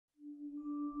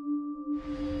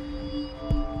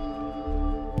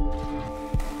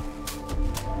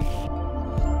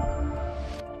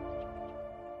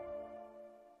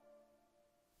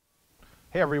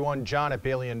Hey everyone, John at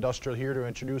Baileigh Industrial here to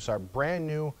introduce our brand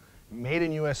new Made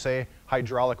in USA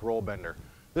hydraulic roll bender.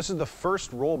 This is the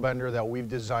first roll bender that we've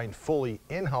designed fully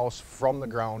in-house from the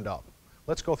ground up.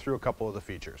 Let's go through a couple of the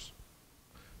features.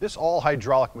 This all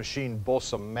hydraulic machine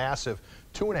boasts a massive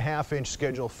 2.5-inch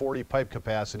Schedule 40 pipe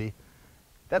capacity.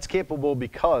 That's capable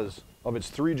because of its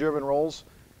 3 driven rolls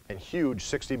and huge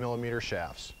 60mm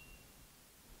shafts.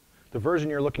 The version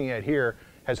you're looking at here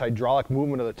has hydraulic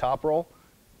movement of the top roll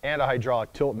and a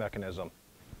hydraulic tilt mechanism.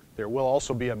 There will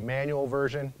also be a manual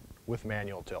version with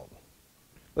manual tilt.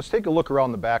 Let's take a look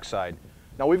around the backside.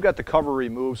 Now we've got the cover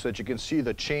removed so that you can see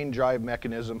the chain drive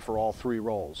mechanism for all 3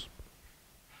 rolls.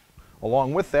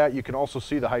 Along with that, you can also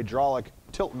see the hydraulic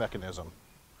tilt mechanism.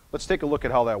 Let's take a look at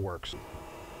how that works.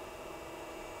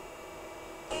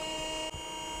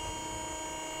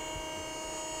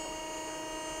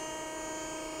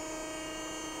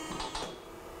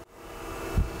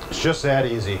 It's just that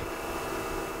easy.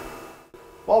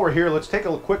 While we're here, let's take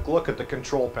a quick look at the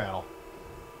control panel.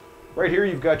 Right here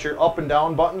you've got your up and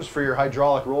down buttons for your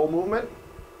hydraulic roll movement.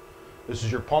 This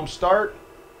is your pump start.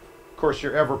 Of course,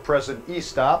 your ever-present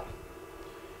e-stop.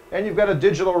 And you've got a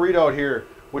digital readout here,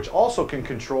 which also can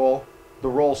control the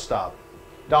roll stop.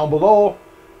 Down below,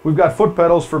 we've got foot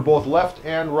pedals for both left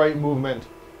and right movement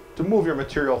to move your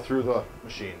material through the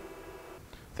machine.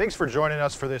 Thanks for joining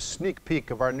us for this sneak peek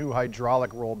of our new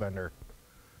hydraulic roll bender.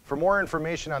 For more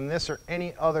information on this or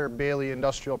any other Baileigh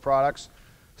industrial products,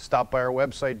 stop by our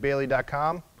website,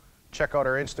 Baileigh.com. Check out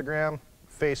our Instagram,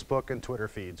 Facebook, and Twitter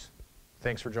feeds.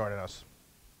 Thanks for joining us.